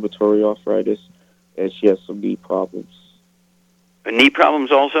 rheumatoid arthritis, and she has some knee problems. Knee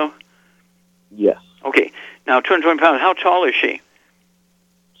problems also? Yes. Okay. Now, 220 pounds, how tall is she?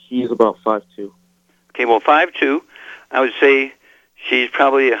 She's about 5'2". Okay, well, 5'2", I would say she's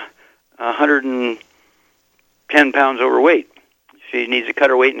probably 110 pounds overweight. She needs to cut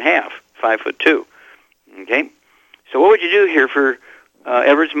her weight in half, 5'2". Okay? So what would you do here for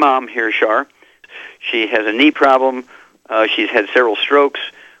Everett's mom here, Shar? She has a knee problem. She's had several strokes.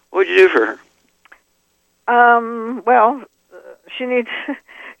 What would you do for her? Well, she needs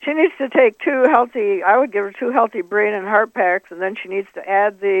to take 2 healthy. I would give her 2 healthy brain and heart packs, and then she needs to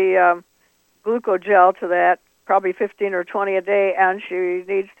add the glucogel to that, probably 15 or 20 a day, and she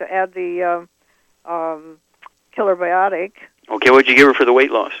needs to add the killer biotic. Okay, what'd you give her for the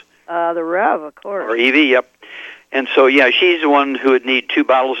weight loss? The Rev, of course. Or EV, yep. And so, yeah, she's the one who would need 2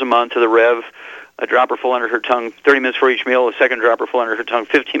 bottles a month of the Rev, a dropper full under her tongue, 30 minutes for each meal, a second dropper full under her tongue,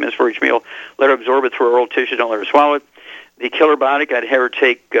 15 minutes for each meal. Let her absorb it through her oral tissue, don't let her swallow it. The killer biotic, I'd have her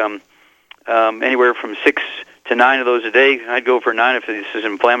take anywhere from 6 to 9 of those a day. I'd go for 9 if this is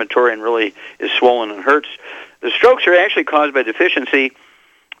inflammatory and really is swollen and hurts. The strokes are actually caused by deficiency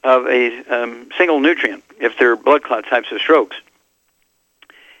of a single nutrient, if they're blood clot types of strokes.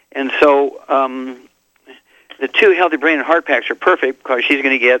 And so the 2 Healthy Brain and Heart Packs are perfect because she's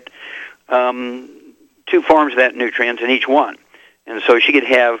going to get 2 forms of that nutrient in each one. And so she could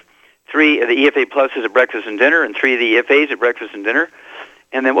have 3 of the EFA pluses at breakfast and dinner and 3 of the EFAs at breakfast and dinner.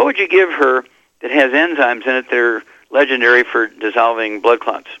 And then what would you give her that has enzymes in it that are legendary for dissolving blood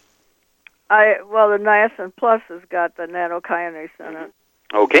clots? Well, the Niacin Plus has got the nattokinase in it.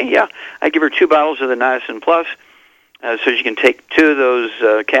 Okay, yeah. I'd give her 2 bottles of the Niacin Plus so she can take 2 of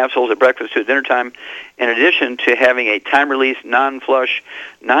those capsules at breakfast to dinner time, in addition to having a time-release, non-flush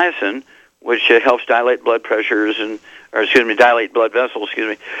niacin, which helps dilate blood pressures dilate blood vessels,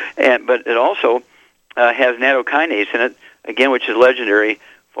 but it also has nattokinase in it, again, which is legendary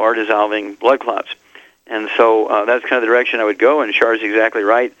for dissolving blood clots. And so that's kind of the direction I would go, and Char's exactly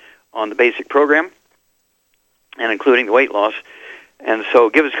right on the basic program, and including the weight loss. And so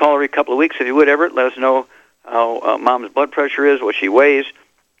give us a call every couple of weeks if you would, Everett. Let us know how Mom's blood pressure is, what she weighs.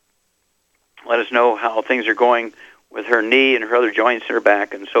 Let us know how things are going with her knee and her other joints in her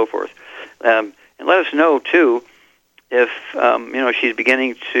back and so forth. And let us know, too, if she's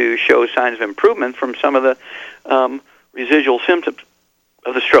beginning to show signs of improvement from some of the residual symptoms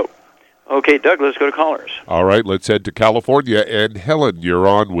of the stroke. Okay, Doug, let's go to callers. All right, let's head to California. And Helen, you're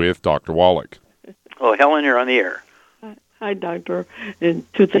on with Dr. Wallach. Well, Helen, you're on the air. Hi, doctor.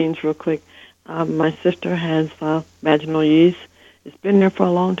 And 2 things real quick. My sister has vaginal yeast. It's been there for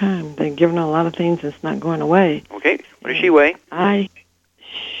a long time. They've given her a lot of things. It's not going away. Okay. What does she weigh?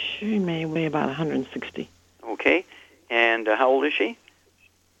 She may weigh about 160. Okay. And how old is she?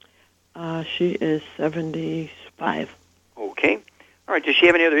 She is 75. Okay. All right. Does she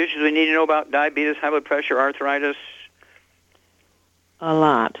have any other issues we need to know about? Diabetes, high blood pressure, arthritis? A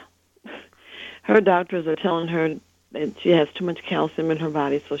lot. Her doctors are telling her that she has too much calcium in her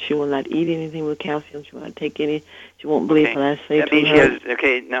body, so she will not eat anything with calcium. She will not take any. She won't believe what I say to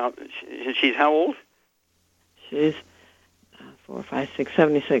her. Now, she's how old? She's 4, 5, 6,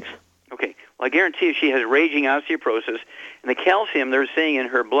 76. Okay. Well, I guarantee you she has raging osteoporosis, and the calcium they're seeing in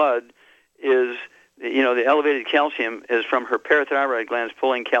her blood is, the elevated calcium is from her parathyroid glands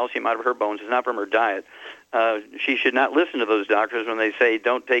pulling calcium out of her bones. It's not from her diet. She should not listen to those doctors when they say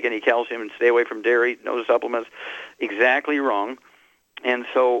don't take any calcium and stay away from dairy, no supplements. Exactly wrong. And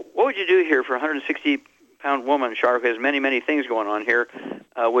so what would you do here for a 160-pound woman, Char, who has many, many things going on here,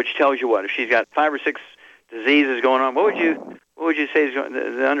 which tells you what? If she's got 5 or 6 diseases going on, what would you say is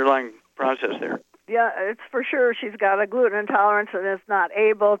the underlying process there? Yeah, it's for sure she's got a gluten intolerance and is not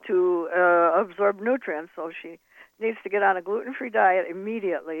able to absorb nutrients, so she needs to get on a gluten-free diet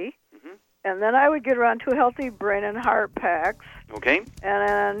immediately. Mm-hmm. And then I would get her on 2 Healthy Brain and Heart Packs. Okay. And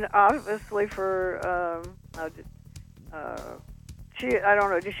then obviously for I don't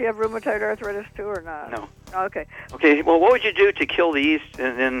know. Does she have rheumatoid arthritis too or not? No. Okay. Okay. Well, what would you do to kill the yeast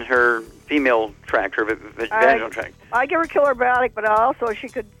in her female tract, her vaginal tract? I give her Killer Biotic, but also she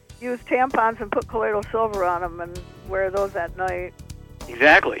could use tampons and put colloidal silver on them and wear those at night.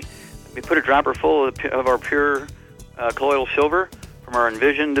 Exactly. We put a dropper full of our pure colloidal silver from our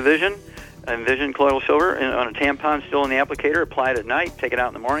Envision division. Envision colloidal silver on a tampon still in the applicator, apply it at night, take it out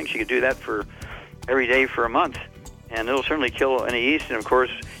in the morning. She could do that for every day for a month, and it'll certainly kill any yeast. And of course,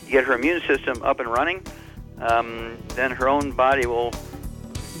 you get her immune system up and running, then her own body will,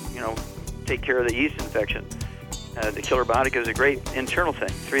 take care of the yeast infection. The Killer Biotic is a great internal thing.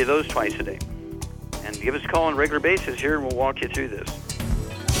 3 of those twice a day. And give us a call on a regular basis here, and we'll walk you through this.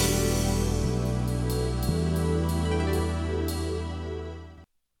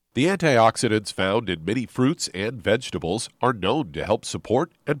 The antioxidants found in many fruits and vegetables are known to help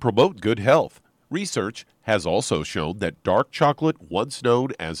support and promote good health. Research has also shown that dark chocolate, once known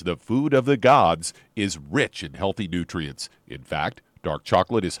as the food of the gods, is rich in healthy nutrients. In fact, dark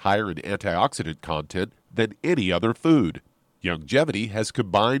chocolate is higher in antioxidant content than any other food. Youngevity has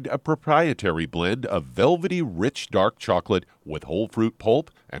combined a proprietary blend of velvety rich dark chocolate with whole fruit pulp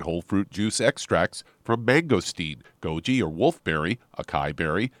and whole fruit juice extracts from mangosteen, goji or wolfberry, acai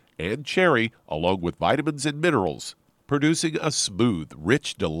berry, and cherry, along with vitamins and minerals, producing a smooth,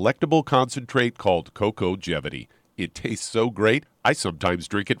 rich, delectable concentrate called Cocogevity. It tastes so great, I sometimes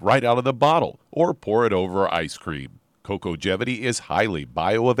drink it right out of the bottle or pour it over ice cream. Cocogevity is highly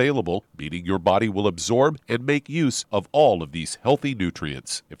bioavailable, meaning your body will absorb and make use of all of these healthy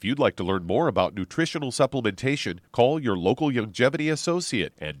nutrients. If you'd like to learn more about nutritional supplementation, call your local Youngevity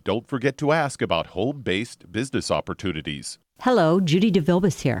associate, and don't forget to ask about home-based business opportunities. Hello, Judy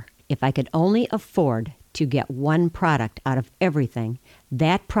DeVilbiss here. If I could only afford to get one product out of everything,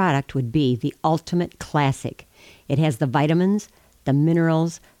 that product would be the Ultimate Classic. It has the vitamins, the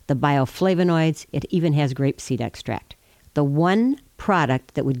minerals, the bioflavonoids. It even has grapeseed extract. The one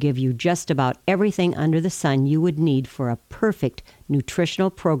product that would give you just about everything under the sun you would need for a perfect nutritional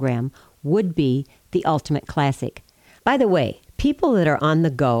program would be the Ultimate Classic. By the way, people that are on the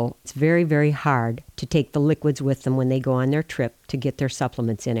go, it's very, very hard to take the liquids with them when they go on their trip to get their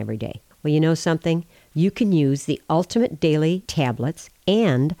supplements in every day. Well, you know something? You can use the Ultimate Daily tablets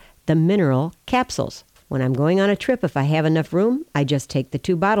and the mineral capsules. When I'm going on a trip, if I have enough room, I just take the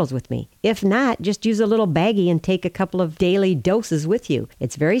 2 bottles with me. If not, just use a little baggie and take a couple of daily doses with you.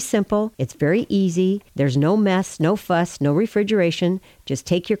 It's very simple. It's very easy. There's no mess, no fuss, no refrigeration. Just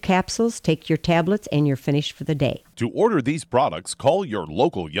take your capsules, take your tablets, and you're finished for the day. To order these products, call your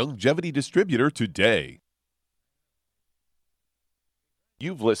local Youngevity distributor today.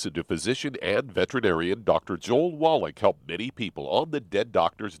 You've listened to physician and veterinarian Dr. Joel Wallach help many people on the Dead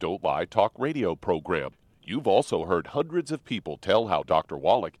Doctors Don't Lie talk radio program. You've also heard hundreds of people tell how Dr.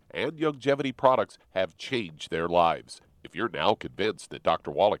 Wallach and Youngevity products have changed their lives. If you're now convinced that Dr.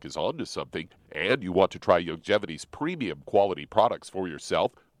 Wallach is onto something and you want to try Youngevity's premium quality products for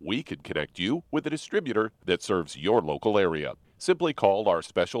yourself, we can connect you with a distributor that serves your local area. Simply call our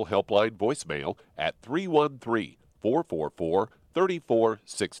special helpline voicemail at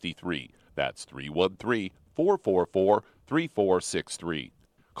 313-444-3463. That's 313-444-3463.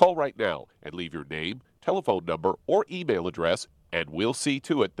 Call right now and leave your name, telephone number, or email address, and we'll see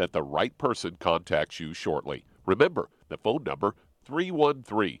to it that the right person contacts you shortly. Remember, the phone number,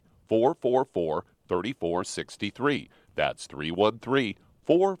 313-444-3463. That's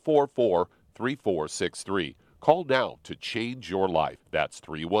 313-444-3463. Call now to change your life. That's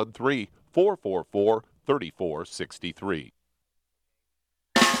 313-444-3463.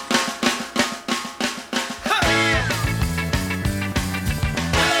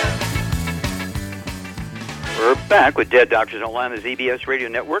 We're back with Dead Doctors Don't Lie on the ZBS Radio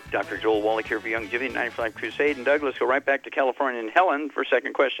Network. Dr. Joel Wallach here for Youngevity, 95 Crusade. And Doug, let's go right back to California and Helen for a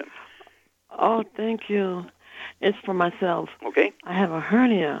second question. Oh, thank you. It's for myself. Okay. I have a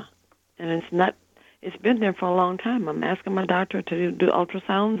hernia, and it's been there for a long time. I'm asking my doctor to do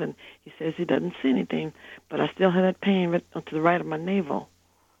ultrasounds, and he says he doesn't see anything, but I still have that pain right to the right of my navel.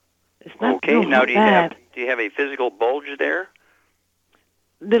 It's not okay. Now, do bad. you have a physical bulge there?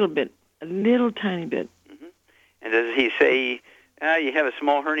 Little bit, a little tiny bit. And does he say, you have a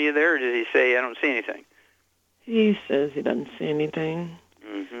small hernia there, or does he say, I don't see anything? He says he doesn't see anything.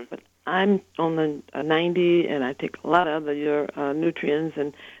 Mm-hmm. But I'm on the 90, and I take a lot of other nutrients,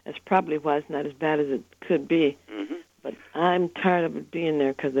 and that's probably why it's not as bad as it could be. Mm-hmm. But I'm tired of it being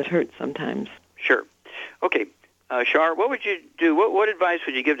there because it hurts sometimes. Sure. Okay. Shar, what would you do? What advice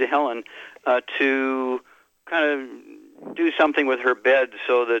would you give to Helen to kind of do something with her bed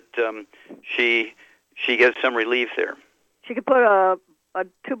so that she gets some relief there? She could put a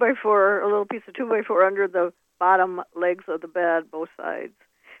 2x4, a little piece of 2x4 under the bottom legs of the bed, both sides,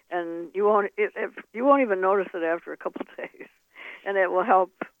 and you won't even notice it after a couple of days, and it will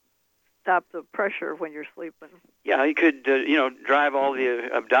help stop the pressure when you're sleeping. Yeah, you could drive all the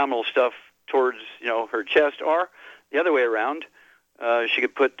abdominal stuff towards her chest, or the other way around. She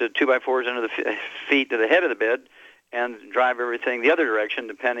could put the 2x4s under the feet to the head of the bed and drive everything the other direction,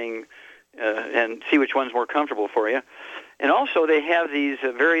 depending. And see which one's more comfortable for you. And also, they have these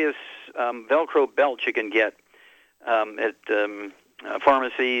various Velcro belts you can get at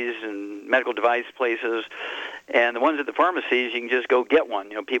pharmacies and medical device places. And the ones at the pharmacies, you can just go get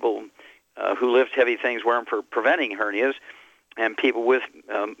one. People who lift heavy things wear them for preventing hernias, and people with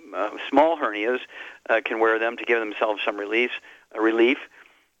small hernias can wear them to give themselves some relief.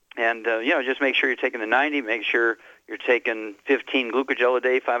 And, just make sure you're taking the 90, make sure you're taking 15 glucogel a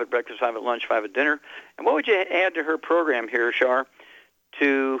day, 5 at breakfast, 5 at lunch, 5 at dinner. And what would you add to her program here, Shar,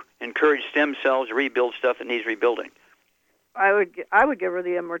 to encourage stem cells to rebuild stuff that needs rebuilding? I would give her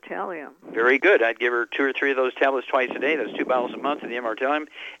the Immortalium. Very good. I'd give her 2 or 3 of those tablets twice a day. That's 2 bottles a month of the Immortalium.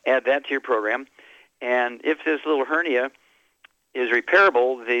 Add that to your program. And if this little hernia is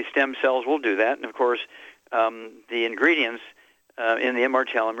repairable, the stem cells will do that. And, of course, the ingredients in the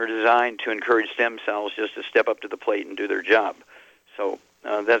Immortalium are designed to encourage stem cells just to step up to the plate and do their job. So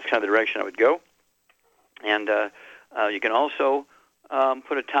that's kind of the direction I would go. And you can also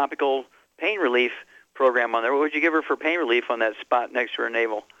put a topical pain relief program on there. What would you give her for pain relief on that spot next to her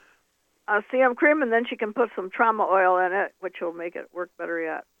navel? CM cream, and then she can put some trauma oil in it, which will make it work better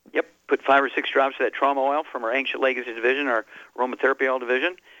yet. Yep, put 5 or 6 drops of that trauma oil from our Ancient Legacy division, our aromatherapy oil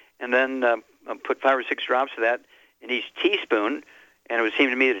division, and then put 5 or 6 drops of that in each teaspoon, and it would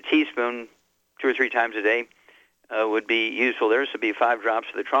seem to me that a teaspoon 2 or 3 times a day would be useful there. So it'd be 5 drops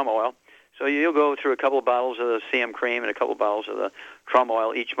of the trauma oil. So you'll go through a couple of bottles of the CM cream and a couple of bottles of the trauma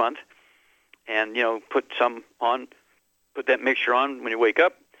oil each month, and put that mixture on when you wake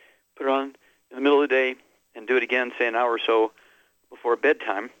up, put it on in the middle of the day, and do it again, say an hour or so before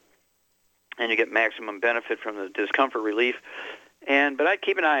bedtime, and you get maximum benefit from the discomfort relief. But I'd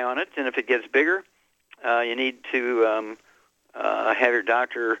keep an eye on it, and if it gets bigger, you need to have your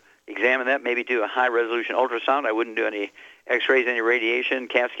doctor examine that, maybe do a high-resolution ultrasound. I wouldn't do any x-rays, any radiation,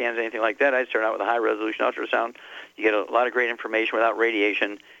 CAT scans, anything like that. I'd start out with a high-resolution ultrasound. You get a lot of great information without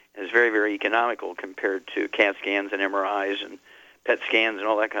radiation, and it's very, very economical compared to CAT scans and MRIs and PET scans and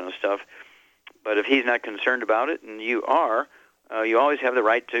all that kind of stuff. But if he's not concerned about it, and you are, you always have the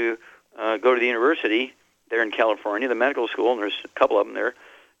right to go to the university there in California, the medical school, and there's a couple of them there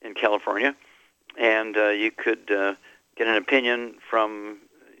in California, and you could get an opinion from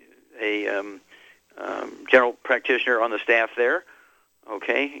a general practitioner on the staff there,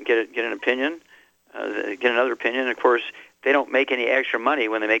 okay, get an opinion, get another opinion. Of course, they don't make any extra money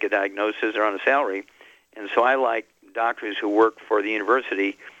when they make a diagnosis. They're on a salary, and so I like doctors who work for the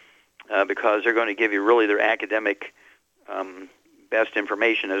university because they're going to give you really their academic best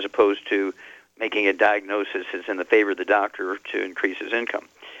information as opposed to making a diagnosis that's in the favor of the doctor to increase his income.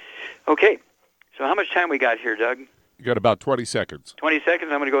 Okay, so how much time we got here, Doug? You got about 20 seconds. 20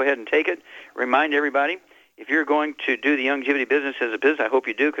 seconds. I'm going to go ahead and take it. Remind everybody, if you're going to do the Youngevity business as a business, I hope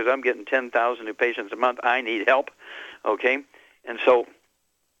you do, because I'm getting 10,000 new patients a month. I need help, okay? And so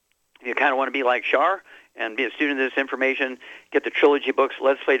if you kind of want to be like Shar and be a student of this information, get the trilogy books,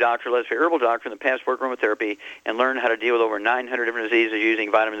 Let's Play Doctor, Let's Play Herbal Doctor, and the Passport Aromatherapy, and learn how to deal with over 900 different diseases using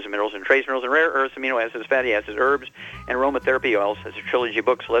vitamins and minerals and trace minerals and rare earths, amino acids, fatty acids, herbs, and aromatherapy oils. That's the trilogy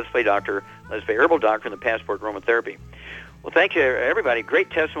books, Let's Play Doctor, Let's Play Herbal Doctor, and the Passport Aromatherapy. Well, thank you, everybody. Great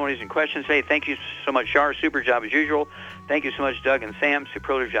testimonies and questions today. Thank you so much, Shar. Super job as usual. Thank you so much, Doug and Sam.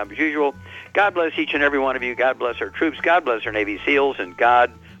 Superlative job as usual. God bless each and every one of you. God bless our troops. God bless our Navy SEALs. And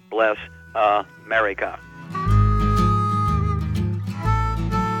God bless America.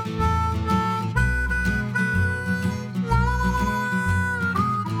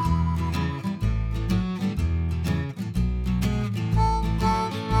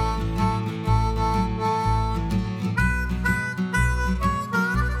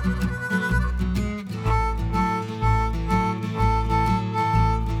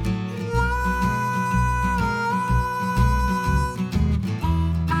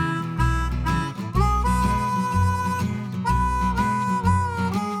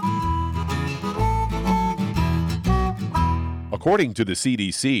 According to the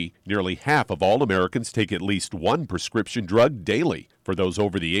CDC, nearly half of all Americans take at least one prescription drug daily. For those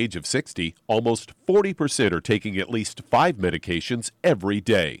over the age of 60, almost 40% are taking at least 5 medications every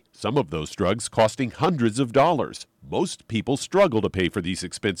day, some of those drugs costing hundreds of dollars. Most people struggle to pay for these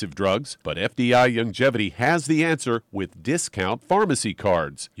expensive drugs, but FDI Youngevity has the answer with discount pharmacy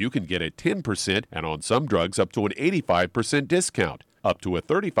cards. You can get a 10% and on some drugs up to an 85% discount, up to a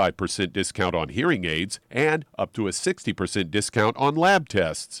 35% discount on hearing aids, and up to a 60% discount on lab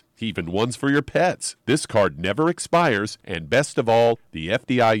tests, even ones for your pets. This card never expires, and best of all, the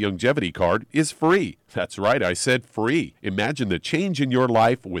FDI Youngevity card is free. That's right, I said free. Imagine the change in your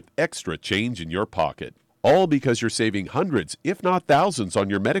life with extra change in your pocket. All because you're saving hundreds, if not thousands, on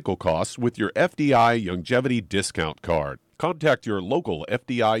your medical costs with your FDI Youngevity discount card. Contact your local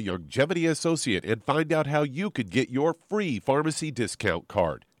FDI Youngevity associate and find out how you could get your free pharmacy discount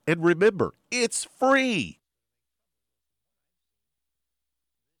card. And remember, it's free!